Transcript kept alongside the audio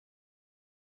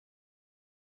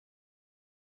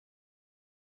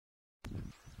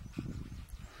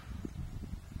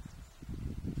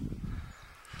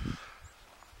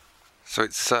So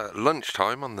it's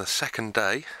lunchtime on the second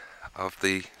day of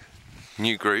the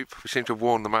new group. We seem to have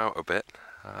worn them out a bit.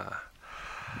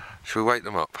 Shall we wake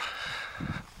them up?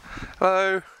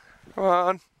 Hello, come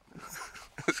on,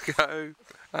 let's go.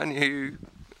 And you.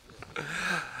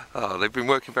 Oh, they've been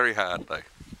working very hard though.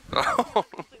 Oh,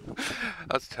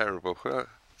 that's terrible.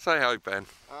 Say hi, Ben.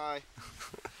 Hi.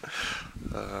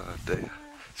 Oh dear.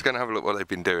 Let's go and have a look what they've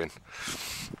been doing.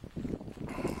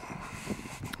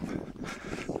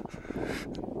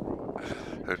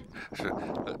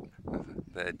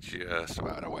 They're just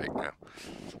about awake now.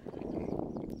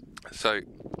 So,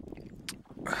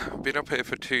 I've been up here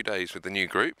for 2 days with the new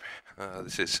group.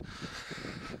 This is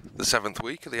the 7th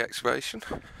week of the excavation.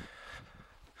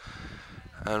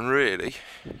 And really,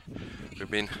 we've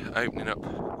been opening up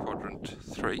quadrant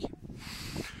 3,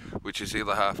 which is the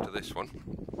other half to this one.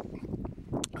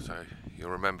 So,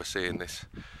 you'll remember seeing this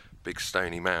big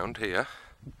stony mound here.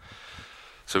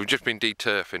 So we've just been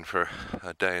deturfing for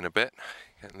a day and a bit,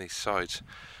 getting these sides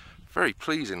very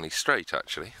pleasingly straight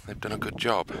actually. They've done a good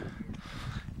job.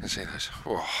 You can see those.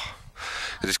 Whoa.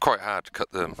 It's quite hard to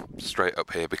cut them straight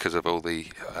up here because of all the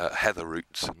heather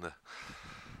roots and the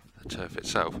turf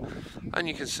itself. And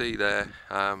you can see there,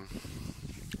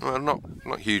 well, not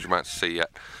huge amounts to see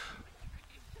yet,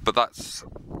 but that's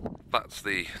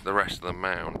the rest of the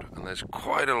mound, and there's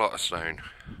quite a lot of stone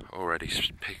already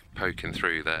poking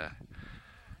through there.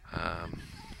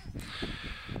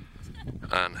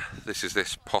 And this is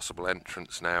this possible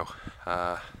entrance now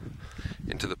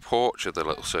into the porch of the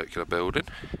little circular building.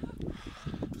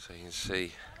 So you can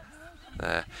see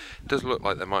there, it does look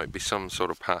like there might be some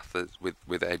sort of path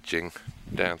with edging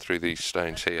down through these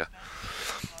stones here.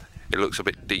 It looks a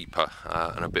bit deeper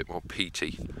and a bit more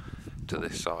peaty to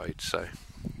this side, so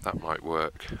that might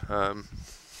work.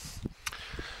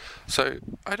 So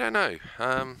I don't know,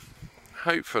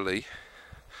 hopefully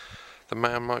the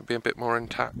mound might be a bit more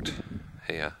intact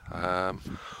here,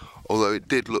 although it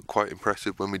did look quite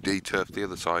impressive when we deturfed the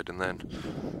other side, and then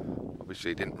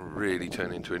obviously it didn't really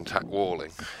turn into intact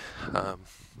walling.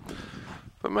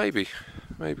 But maybe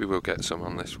we'll get some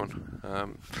on this one.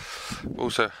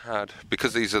 Also had,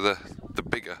 because these are the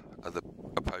bigger of the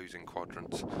opposing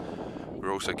quadrants,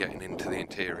 we're also getting into the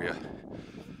interior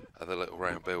of the little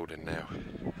round building now,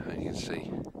 and you can see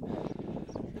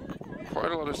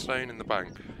quite a lot of stone in the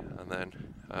bank, and then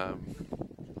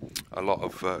a lot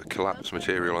of collapsed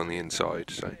material on the inside.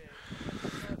 So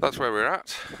that's where we're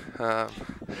at.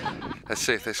 Let's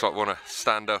see if this lot want to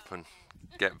stand up and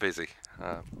get busy.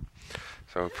 So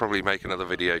we'll probably make another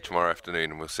video tomorrow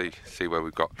afternoon, and we'll see where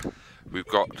we've got. We've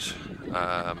got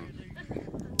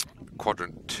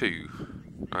quadrant 2.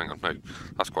 Hang on, no,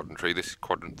 that's quadrant 3. This is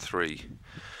quadrant 3,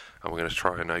 and we're going to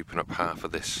try and open up half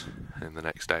of this in the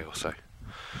next day or so.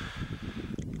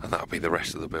 And that'll be the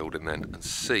rest of the building then, and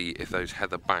see if those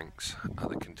heather banks are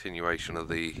the continuation of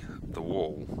the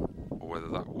wall, or whether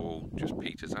that wall just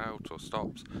peters out or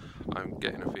stops. I'm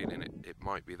getting a feeling it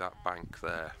might be that bank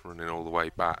there running all the way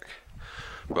back,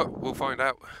 but we'll find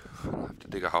out. I'll have to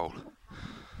dig a hole.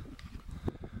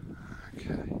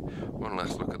 Okay, one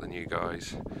last look at the new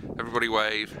guys. Everybody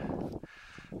wave.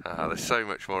 They're so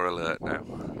much more alert now.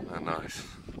 They're nice.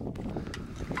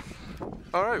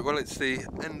 Alright, well, it's the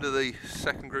end of the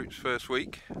second group's first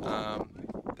week.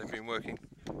 They've been working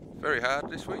very hard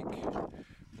this week.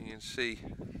 You can see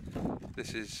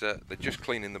this is, they're just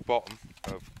cleaning the bottom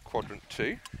of quadrant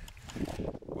 2,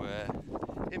 where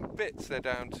in bits they're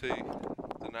down to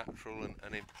the natural,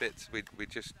 and in bits we're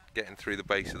just getting through the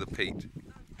base of the peat.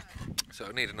 So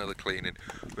I need another cleaning.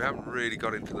 We haven't really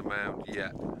got into the mound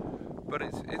yet, but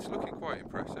it's looking quite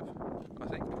impressive, I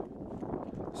think.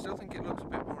 I still think it looks a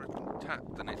bit more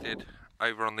intact than it did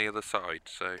over on the other side,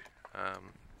 so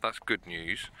that's good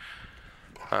news.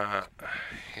 You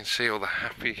can see all the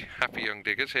happy young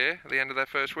diggers here at the end of their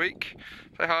first week.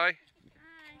 Say hi.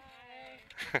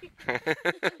 Hi.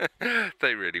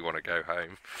 They really want to go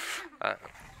home.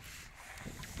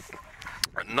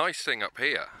 A nice thing up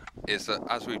here is that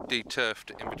as we've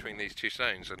deturfed in between these two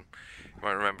stones, and you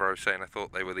might remember I was saying I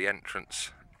thought they were the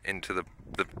entrance into the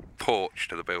porch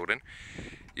to the building,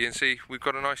 you can see we've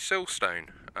got a nice siltstone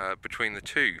between the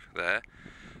two there,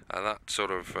 that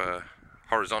sort of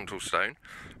horizontal stone,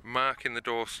 marking the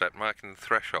doorstep, marking the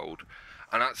threshold.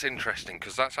 And that's interesting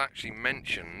because that's actually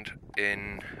mentioned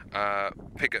in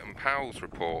Piggott and Powell's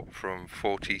report from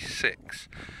 46.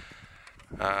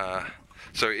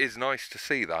 So it is nice to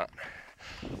see that.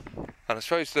 And I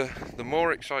suppose the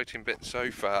more exciting bit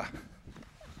so far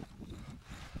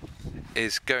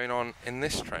is going on in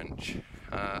this trench.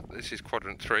 This is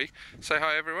quadrant 3. Say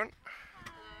hi, everyone.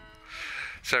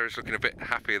 Sarah's looking a bit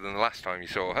happier than the last time you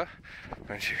saw her,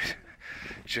 and she's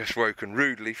just woken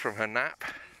rudely from her nap.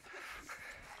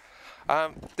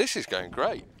 This is going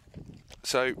great.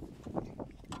 So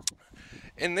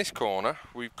in this corner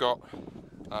we've got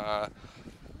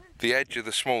the edge of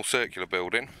the small circular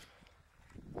building,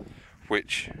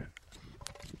 which,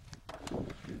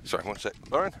 sorry, one sec,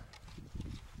 Lauren.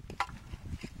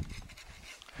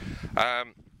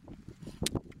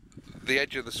 The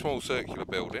edge of the small circular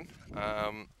building,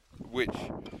 which,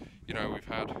 you know, we've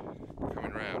had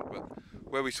coming round, but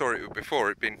where we saw it before,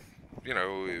 it'd been, you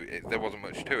know, there wasn't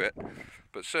much to it,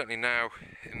 but certainly now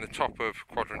in the top of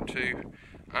quadrant 2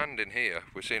 and in here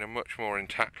we're seeing a much more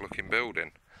intact looking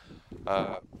building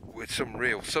with some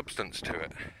real substance to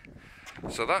it,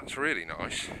 so that's really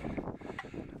nice.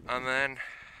 And then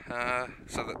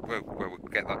so that we'll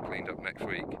get that cleaned up next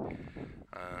week,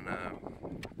 and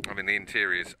I mean the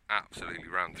interior's absolutely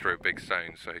ran through a big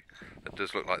stone, so it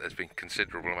does look like there's been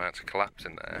considerable amounts of collapse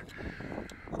in there.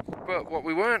 But what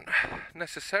we weren't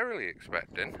necessarily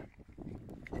expecting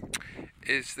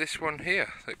is this one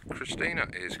here that Christina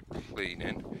is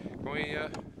cleaning. Can we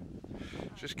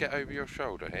just get over your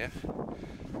shoulder here?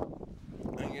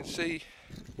 And you can see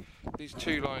these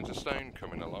two lines of stone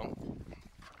coming along.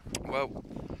 Well,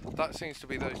 that seems to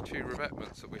be those two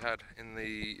revetments that we had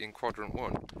in quadrant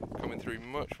 1 coming through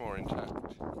much more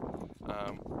intact,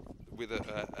 with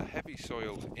a heavy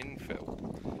soiled infill,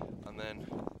 and then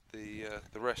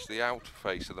the rest of the outer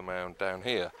face of the mound down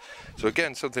here. So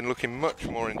again, something looking much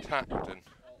more intact and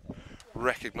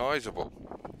recognisable.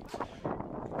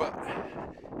 But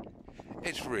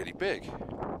it's really big.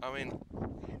 I mean,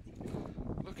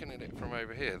 looking at it from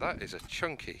over here, that is a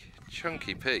chunky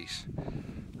piece.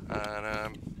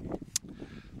 And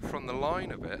from the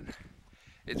line of it,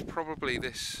 it's probably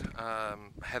this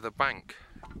heather bank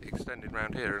extending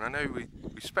around here. And I know we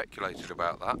speculated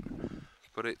about that,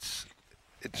 but it's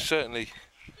certainly,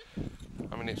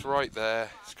 I mean, it's right there,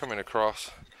 it's coming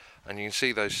across, and you can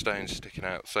see those stones sticking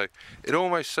out. So it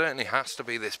almost certainly has to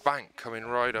be this bank coming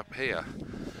right up here,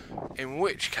 in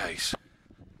which case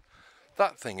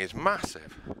that thing is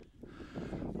massive.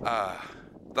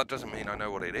 That doesn't mean I know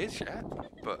what it is yet,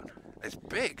 but it's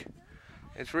big.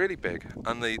 It's really big,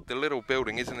 and the little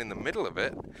building isn't in the middle of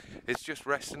it, it's just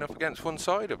resting up against one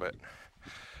side of it.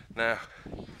 Now,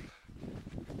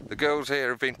 the girls here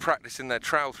have been practicing their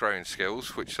trowel throwing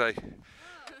skills, which they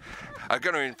are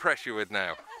going to impress you with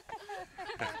now.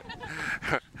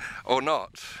 Or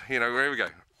not, you know, here we go.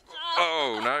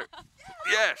 Oh no,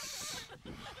 yes!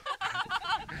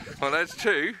 Well, there's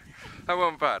two. That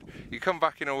wasn't bad. You come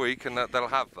back in a week and they'll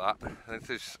have that. It's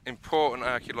this important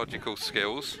archaeological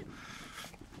skills.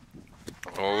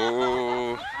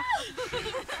 Oh,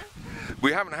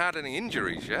 we haven't had any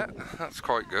injuries yet. That's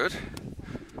quite good.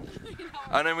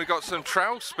 And then we've got some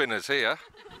trowel spinners here.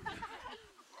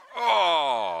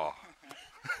 Oh,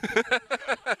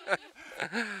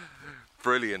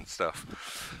 brilliant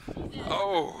stuff.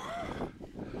 Oh.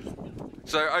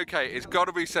 So, okay, it's got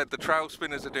to be said the trowel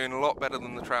spinners are doing a lot better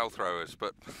than the trowel throwers,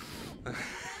 but...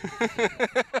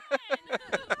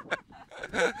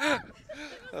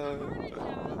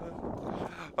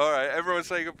 Alright, everyone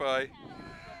say goodbye.